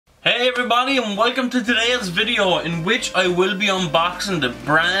Hey everybody, and welcome to today's video in which I will be unboxing the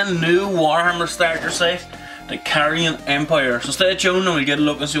brand new Warhammer starter set, the Carrion Empire. So stay tuned and we'll get a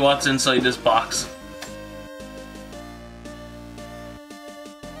look and see what's inside this box.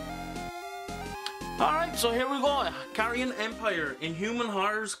 Alright, so here we go. Carrion Empire. Inhuman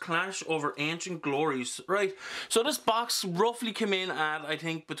horrors clash over ancient glories. Right, so this box roughly came in at, I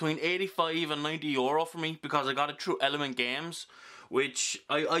think, between 85 and 90 euro for me because I got it through Element Games, which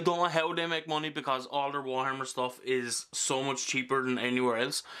I don't know how they make money because all their Warhammer stuff is so much cheaper than anywhere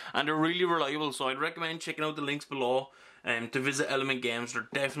else, and they're really reliable. So I'd recommend checking out the links below to visit Element Games. They're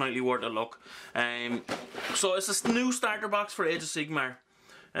definitely worth a look. So it's a new starter box for Age of Sigmar.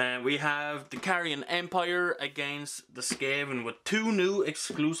 We have the Carrion Empire against the Skaven with two new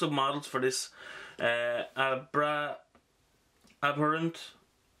exclusive models for this Abhorrent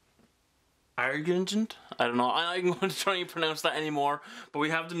Argent? I don't know. I'm going to try and pronounce that anymore. But we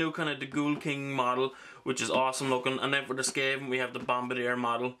have the new kind of the Ghoul King model, which is awesome looking. And then for the Skaven, we have the Bombardier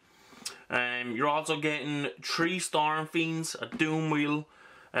model. You're also getting 3 Storm Fiends, a Doom Wheel,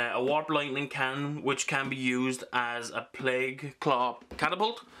 a Warp Lightning Cannon, which can be used as a Plague Claw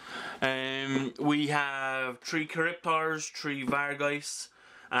Catapult. We have 3 Cryptors, 3 Vargheists,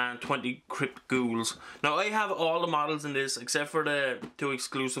 and 20 Crypt Ghouls. Now I have all the models in this except for the 2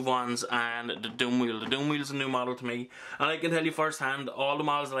 exclusive ones and the Doom Wheel. The Doom Wheel is a new model to me, and I can tell you firsthand, all the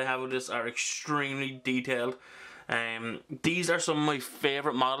models that I have with this are extremely detailed. These are some of my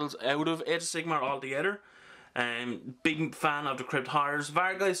favourite models out of Age of Sigmar altogether. Big fan of the Crypt Horrors.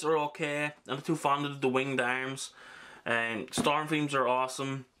 Vargheists are okay. I'm not too fond of the Winged Arms. Storm Fiends are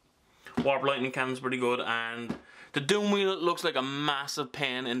awesome. Warp Lightning Cannon's pretty good, and the Doom Wheel looks like a massive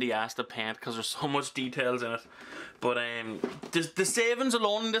pain in the ass to paint because there's so much details in it. But the savings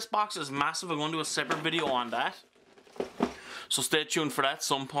alone in this box is massive. I'm going to do a separate video on that, so stay tuned for that at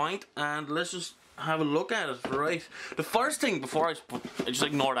some point, and let's just have a look at it. Right, the first thing, before I just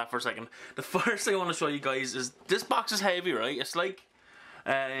ignore that for a second, the first thing I want to show you guys is this box is heavy, right? It's like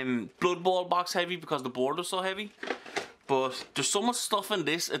Blood Bowl box heavy because the board is so heavy. But there's so much stuff in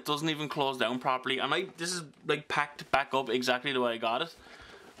this, it doesn't even close down properly. And this is like packed back up exactly the way I got it.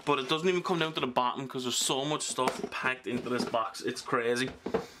 But it doesn't even come down to the bottom because there's so much stuff packed into this box. It's crazy.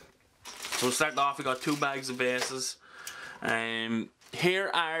 So to start off, we got 2 bags of bases.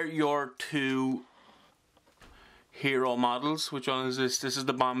 Here are your 2 hero models. Which one is this? This is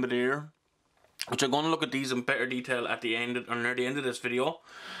the Bombardier, which I'm going to look at these in better detail at the end, or near the end of this video.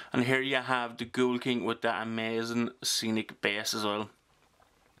 And here you have the Ghoul King with that amazing scenic base as well,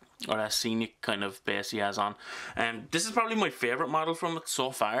 or that scenic kind of base he has on. This is probably my favourite model from it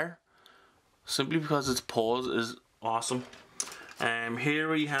so far, simply because its pose is awesome. Here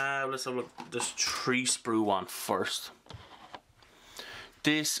we have, let's have a look at this 3 sprue one first.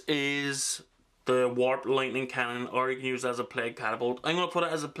 This is the Warp Lightning Cannon, or you can use it as a Plague Catapult. I'm going to put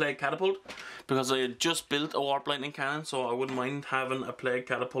it as a Plague Catapult because I had just built a Warp Lightning Cannon, so I wouldn't mind having a Plague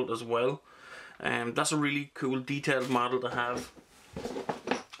Catapult as well. That's a really cool detailed model to have.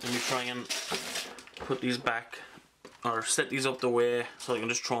 Let me try and put these back, or set these up the way so I can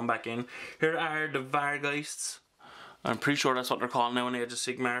just throw them back in. Here are the Vargheists. I'm pretty sure that's what they're called now in Age of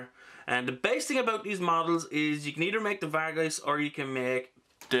Sigmar. And the best thing about these models is you can either make the Vargheists or you can make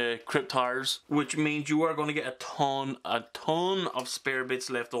the Cryptors, which means you are going to get a ton of spare bits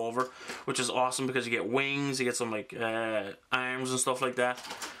left over, which is awesome because you get wings, you get some like arms and stuff like that.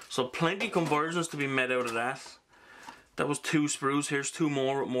 So plenty of conversions to be made out of that. That was 2 sprues. Here's 2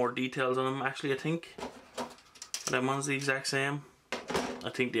 more with more details on them. Actually, I think that one's the exact same.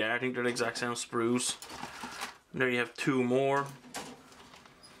 I think they are. I think they're the exact same sprues. And there you have 2 more.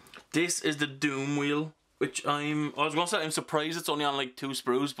 This is the Doom Wheel, which I was going to say I'm surprised it's only on like 2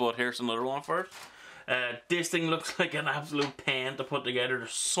 sprues, but here's another one for it. This thing looks like an absolute pain to put together.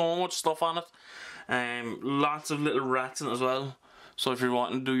 There's so much stuff on it. Lots of little rats in it as well. So if you're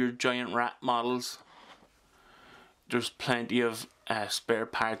wanting to do your giant rat models, there's plenty of spare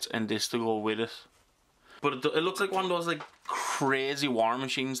parts in this to go with it. But it looks like one of those like crazy war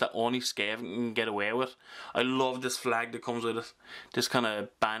machines that only Skaven can get away with. I love this flag that comes with it. This kind of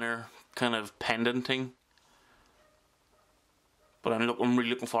banner, kind of pendant thing. But I'm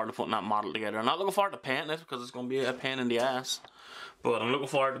really looking forward to putting that model together. I'm not looking forward to painting it because it's going to be a pain in the ass. But I'm looking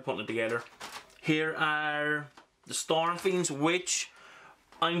forward to putting it together. Here are the Storm Fiends, which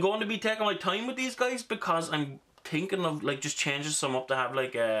I'm going to be taking my time with these guys because I'm thinking of like just changing some up to have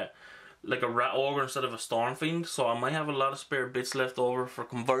like a rat ogre instead of a Storm Fiend. So I might have a lot of spare bits left over for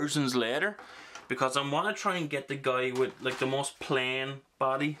conversions later, because I want to try and get the guy with like the most plain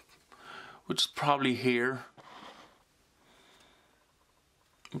body, which is probably here.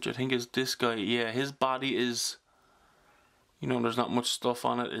 which I think is this guy. Yeah, his body is, you know, there's not much stuff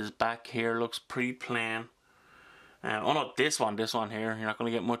on it. His back here looks pretty plain. Oh no, this one here, you're not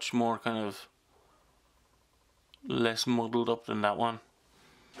going to get much more kind of less muddled up than that one.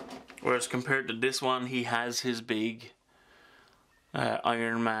 Whereas compared to this one, he has his big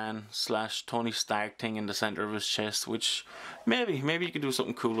Iron Man / Tony Stark thing in the center of his chest, which maybe you could do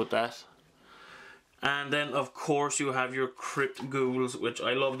something cool with that. And then of course you have your Crypt Ghouls, which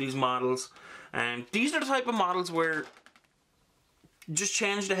I love these models. And these are the type of models where just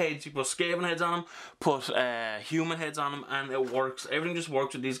change the heads. You put Skaven heads on them, put human heads on them, and it works. Everything just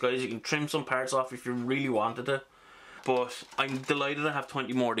works with these guys. You can trim some parts off if you really wanted to. But I'm delighted I have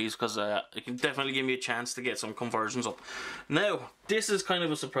 20 more of these, because it can definitely give me a chance to get some conversions up. Now, this is kind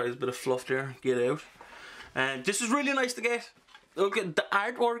of a surprise bit of fluff there. Get out. This is really nice to get. Look at the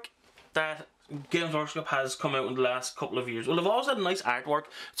artwork that Games Workshop has come out in the last couple of years. Well, they've always had nice artwork.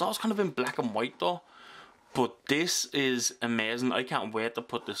 It's always kind of in black and white though. But this is amazing. I can't wait to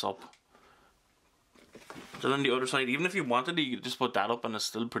put this up. So on the other side, even if you wanted to, you could just put that up and it's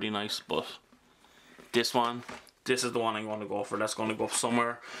still pretty nice. But this one, this is the one I'm going to go for. That's going to go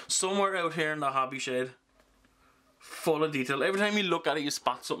somewhere out here in the hobby shed. Full of detail. Every time you look at it, you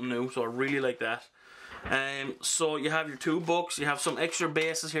spot something new. So I really like that. So you have your 2 books. You have some extra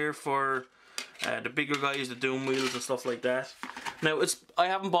bases here for the bigger guys, the Doom wheels and stuff like that. Now I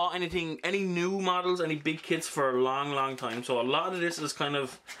haven't bought any new models, any big kits for a long time. So a lot of this is kind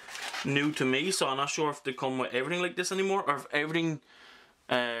of new to me. So I'm not sure if they come with everything like this anymore, or if everything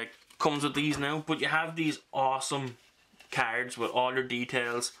comes with these now. But you have these awesome cards with all your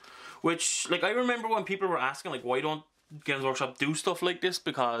details, which, like, I remember when people were asking, like, why don't Games Workshop do stuff like this?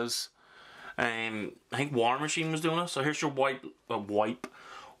 Because I think War Machine was doing it. So here's your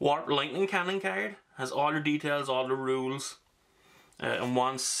Warp Lightning Cannon card. Has all your details, all the rules, and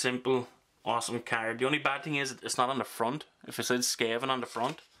one simple, awesome card. The only bad thing is it's not on the front. If it said Skaven on the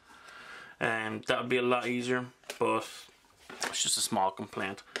front, that would be a lot easier, but it's just a small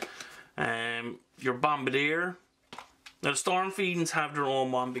complaint. Your Bombardier. Now the Storm Fiends have their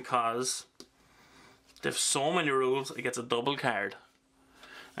own one because they have so many rules. It gets a double card.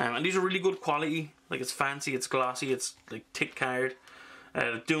 And these are really good quality. Like, it's fancy, it's glossy, it's like thick card.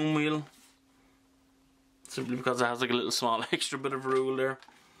 The Doom Wheel, simply because it has like a little small extra bit of rule there.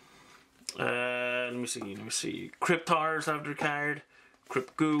 Let me see. Cryptars have their card.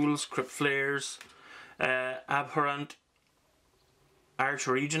 Crypt Ghouls, Crypt Flares, Aberrant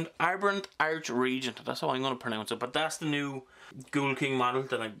Archregent. That's how I'm going to pronounce it. But that's the new Ghoul King model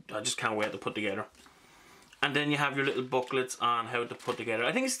that I just can't wait to put together. And then you have your little booklets on how to put together.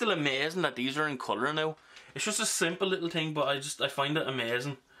 I think it's still amazing that these are in colour now. It's just a simple little thing, but I find it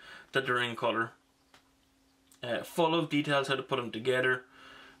amazing that they're in colour. Full of details how to put them together.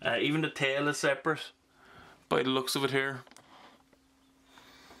 Even the tail is separate by the looks of it here.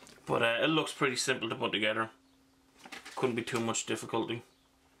 But it looks pretty simple to put together. Couldn't be too much difficulty.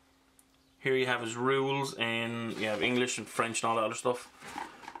 Here you have his rules in English and French and all that other stuff.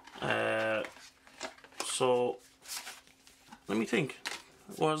 So let me think.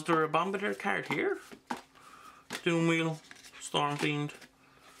 Was there a Bombardier card here? Doom Wheel, Storm Fiend.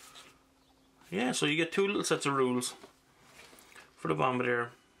 Yeah, so you get 2 little sets of rules for the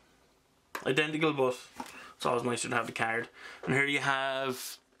Bombardier. Identical, but it's always nicer to have the card. And here you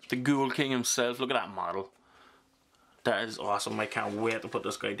have the Ghoul King himself. Look at that model. That is awesome. I can't wait to put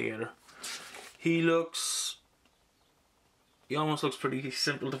this guy together. He almost looks pretty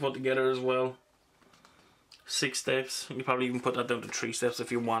simple to put together as well. 6 steps. You probably even put that down to 3 steps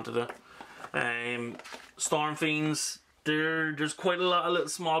if you wanted it. Storm Fiends. There's quite a lot of little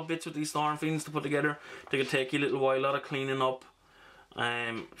small bits with these Storm Fiends to put together. They can take you a little while, a lot of cleaning up.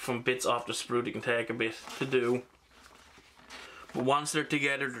 From bits off the sprue, they can take a bit to do. But once they're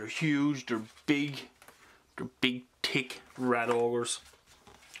together, they're huge, they're big, thick rat ogres.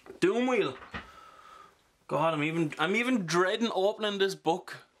 Doom Wheel. God, I'm even dreading opening this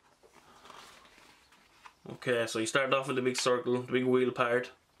book. Okay, so you start off with the big circle, the big wheel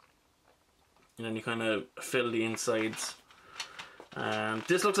part, and then you kind of fill the insides. And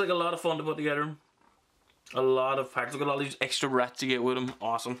this looks like a lot of fun to put together. A lot of parts. Look at all these extra rats you get with them.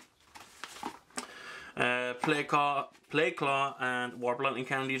 Awesome. Play Claw and Warp Lightning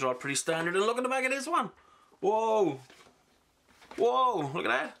Cannon. These are all pretty standard. And look at the back of this one. Whoa. Whoa. Look at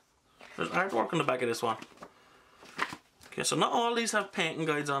that. There's artwork on the back of this one. Okay, so not all these have painting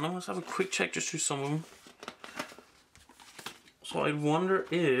guides on them. Let's have a quick check just through some of them. So I wonder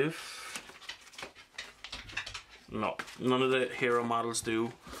if... No, none of the hero models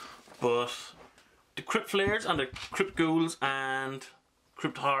do. But the Crypt Flares and the Crypt Ghouls and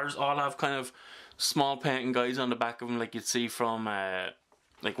Crypt Horrors all have kind of small painting guides on the back of them, like you'd see from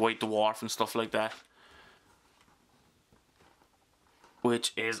like White Dwarf and stuff like that,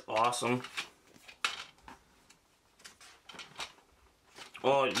 which is awesome.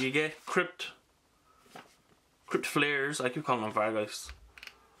 Oh, you get crypt flares. I keep calling them Vargeists,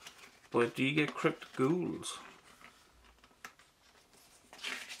 but do you get crypt ghouls?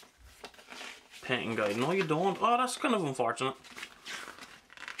 Painting guide. No, you don't. Oh, that's kind of unfortunate.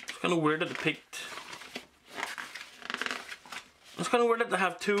 It's kind of weird that they picked. It's kind of weird that they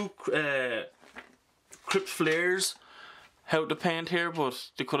have two crypt flares how to paint here,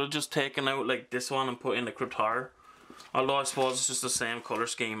 but they could have just taken out like this one and put in the crypt horror. Although I suppose it's just the same colour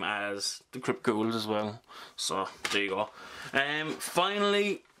scheme as the crypt ghouls as well. So there you go.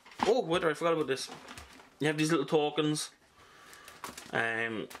 Finally, oh wait, I forgot about this. You have these little tokens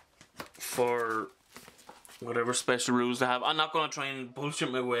for whatever special rules they have. I'm not going to try and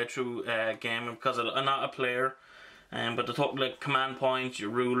bullshit my way through gaming because I'm not a player. But the talk like command points,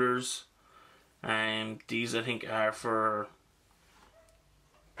 your rulers, these I think are for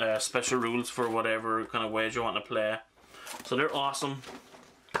special rules for whatever kind of ways you want to play. So they're awesome.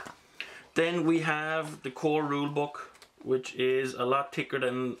 Then we have the core rule book, which is a lot thicker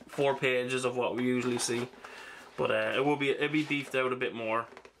than 4 pages of what we usually see, but it'll be beefed out a bit more.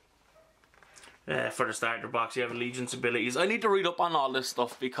 For the starter box, you have allegiance abilities. I need to read up on all this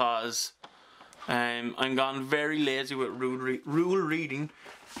stuff because I'm gone very lazy with rule reading,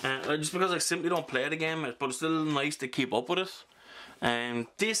 just because I simply don't play the game, but it's still nice to keep up with it.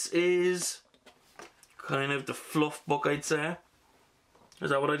 This is kind of the fluff book, I'd say. Is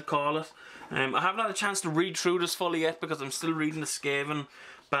that what I'd call it? I haven't had a chance to read through this fully yet because I'm still reading the Skaven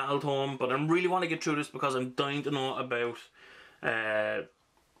Battle Tome, but I really want to get through this because I'm dying to know about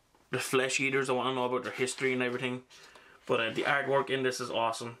the Flesh Eaters. I want to know about their history and everything. But the artwork in this is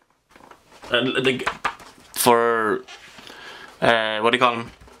awesome. For what do you call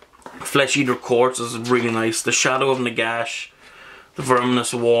them? Flesh Eater Courts is really nice. The Shadow of Nagash, the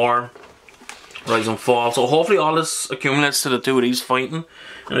Verminous War, Rise and Fall. So hopefully all this accumulates to the 2 of these fighting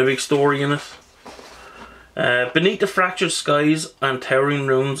and a big story in it. Beneath the Fractured Skies and Towering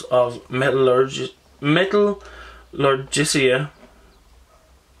Ruins of Metallurgia.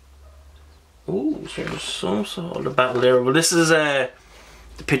 Ooh, so there's some sort of battle there. Well, this is the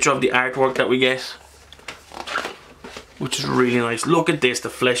picture of the artwork that we get, which is really nice. Look at this, the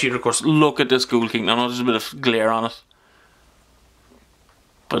Flesh Eater course. Look at this Ghoul King. I know there's a bit of glare on it,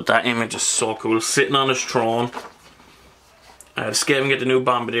 but that image is so cool. Sitting on his throne. The Skaven get the new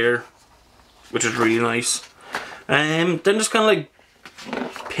Bombardier, which is really nice. Then just kind of like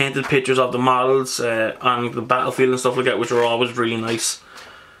painted pictures of the models on the battlefield and stuff like that, which are always really nice.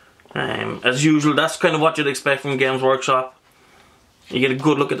 As usual, that's kind of what you'd expect from Games Workshop. You get a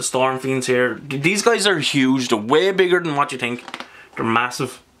good look at the Storm Fiends here. These guys are huge. They're way bigger than what you think. They're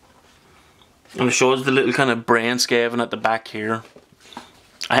massive. And it shows the little kind of brain Skaven at the back here.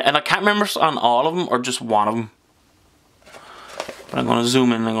 And I can't remember on all of them or just one of them. But I'm going to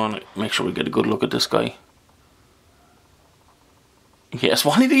zoom in and I'm going to make sure we get a good look at this guy. Yeah, it's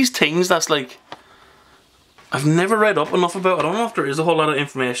one of these things that's like, I've never read up enough about. I don't know if there is a whole lot of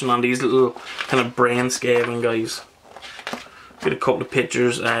information on these little kind of brain Skaven guys. Get a couple of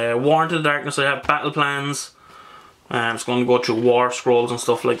pictures. War into the Darkness, I have battle plans. I'm just going to go through war scrolls and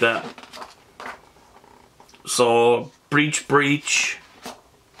stuff like that. So, Breach,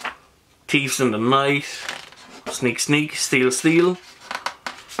 Thieves in the Night, Sneak, Steal.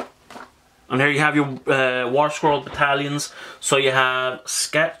 And here you have your war scroll battalions. So you have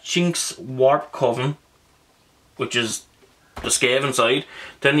Skatchink's Warp Coven, which is the Skaven side.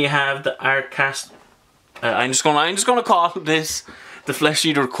 Then you have the Arcast. I'm just gonna call this the Flesh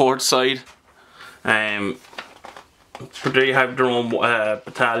Eater Court side. But there you have their own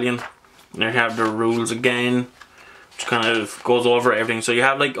battalion. And there you have their rules again, which kind of goes over everything. So you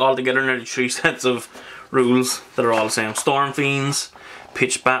have like all together nearly 3 sets of rules that are all the same. Storm Fiends,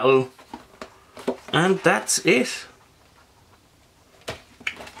 Pitch Battle, and that's it.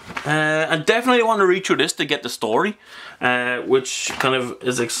 I definitely want to read through this to get the story, which kind of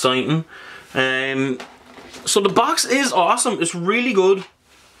is exciting. So the box is awesome. It's really good.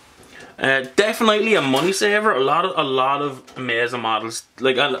 Definitely a money saver. A lot of amazing models.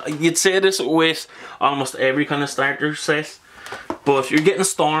 Like you'd say this with almost every kind of starter set, but you're getting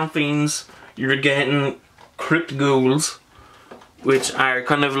Storm Fiends. You're getting Crypt Ghouls, which are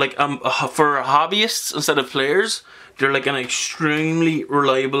kind of like for hobbyists instead of players. They're like an extremely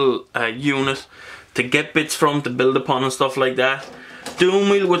reliable unit to get bits from, to build upon and stuff like that.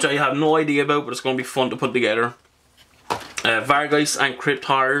 Doomwheel, which I have no idea about, but it's going to be fun to put together. Vargeist and Crypt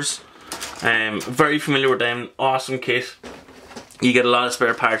Horrors. Very familiar with them. Awesome kit. You get a lot of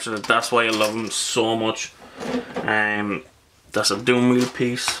spare parts with it. That's why I love them so much. That's a Doom Wheel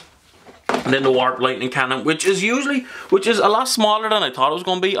piece. And then the Warp Lightning Cannon, which is a lot smaller than I thought it was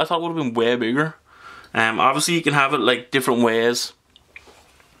going to be. I thought it would have been way bigger. Obviously you can have it like different ways.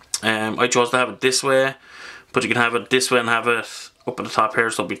 I chose to have it this way, but you can have it this way and have it up at the top here,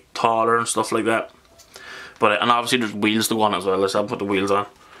 so it'll be taller and stuff like that. But and obviously there's wheels to go on as well. Let's have put the wheels on.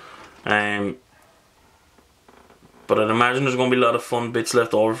 But I'd imagine there's going to be a lot of fun bits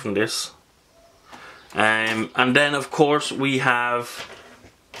left over from this. And then of course we have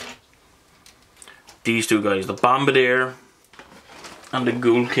these two guys, the Bombardier and the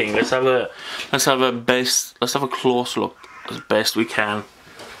Ghoul King. Let's have a close look as best we can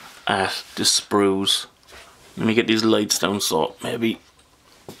at the sprues. Let me get these lights down so maybe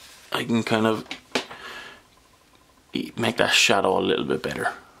I can kind of make that shadow a little bit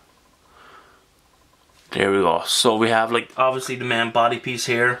better. There we go. So we have like obviously the main body piece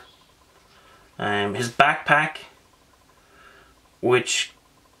here. His backpack, which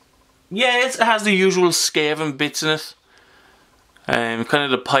yeah, it has the usual Skaven bits in it. Kind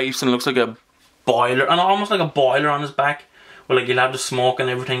of the pipes, and it looks like a boiler, and almost like a boiler on his back. Well, like you'll have the smoke and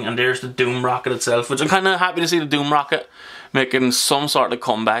everything, and there's the Doom Rocket itself, which I'm kind of happy to see the Doom Rocket making some sort of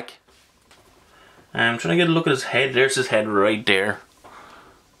comeback. I'm trying to get a look at his head. There's his head right there.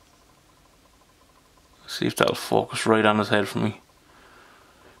 See if that'll focus right on his head for me.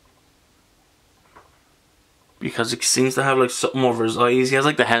 Because it seems to have like something over his eyes. He has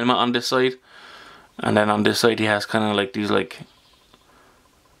like the helmet on this side, and then on this side he has kind of like these like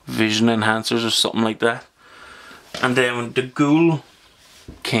vision enhancers or something like that. And then the Ghoul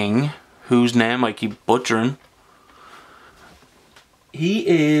King, whose name I keep butchering, he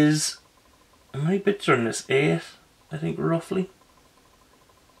is, how many bits are in this? 8, I think, roughly.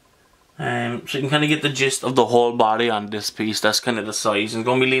 So you can kind of get the gist of the whole body on this piece. That's kind of the size. It's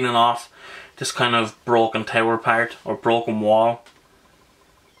going to be leaning off this kind of broken tower part, or broken wall.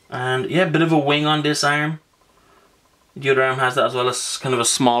 And yeah, a bit of a wing on this arm. The other arm has that as well, as kind of a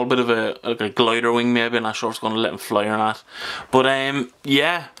small bit of a, like a glider wing maybe. I'm not sure if it's going to let him fly or not. But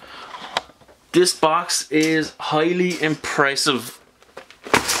yeah, this box is highly impressive.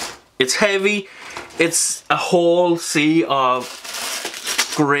 It's heavy. It's a whole sea of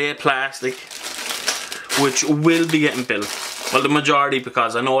grey plastic, which will be getting built. Well, the majority,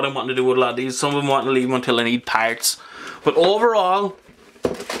 because I know what I'm wanting to do with a lot of these. Some of them want to leave them until I need parts. But overall,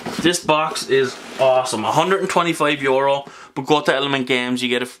 this box is awesome. €125, but go to Element Games, you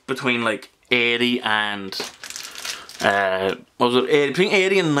get it between like 80 and what was it? Between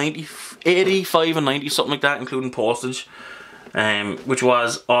 80 and 90, 85 and 90, something like that, including postage. Which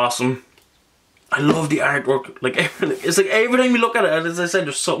was awesome. I love the artwork. Like everything, it's like every time you look at it, as I said,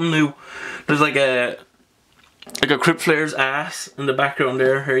 there's something new. There's like a Crypt Flare's ass in the background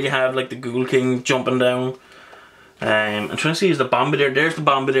there. Here you have like the Ghoul King jumping down. I'm trying to see, is the Bombardier. There's the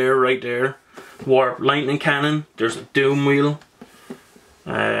Bombardier right there. Warp Lightning Cannon. There's the Doom Wheel.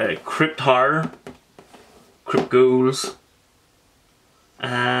 Crypt Horror. Crypt Ghouls.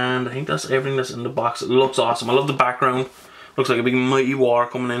 And I think that's everything that's in the box. It looks awesome. I love the background. Looks like a big mighty war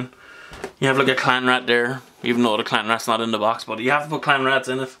coming in. You have like a clan rat there, even though the clan rat's not in the box, but you have to put clan rats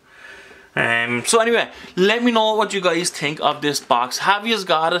in it. So anyway, let me know what you guys think of this box. Have you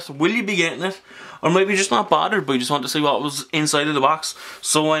got it? Will you be getting it? Or maybe just not bothered, but you just want to see what was inside of the box.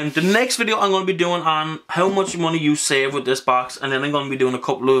 So the next video I'm going to be doing on how much money you save with this box, and then I'm going to be doing a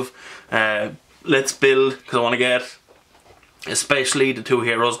couple of let's build, because I want to get especially the 2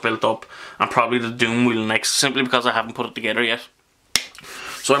 heroes built up, and probably the Doom Wheel next, simply because I haven't put it together yet.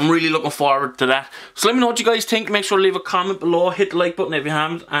 So I'm really looking forward to that. So let me know what you guys think. Make sure to leave a comment below. Hit the like button if you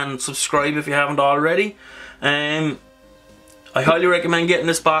haven't. And subscribe if you haven't already. I highly recommend getting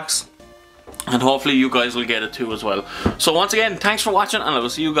this box. And hopefully you guys will get it too as well. So once again, thanks for watching. And I will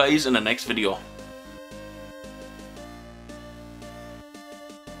see you guys in the next video.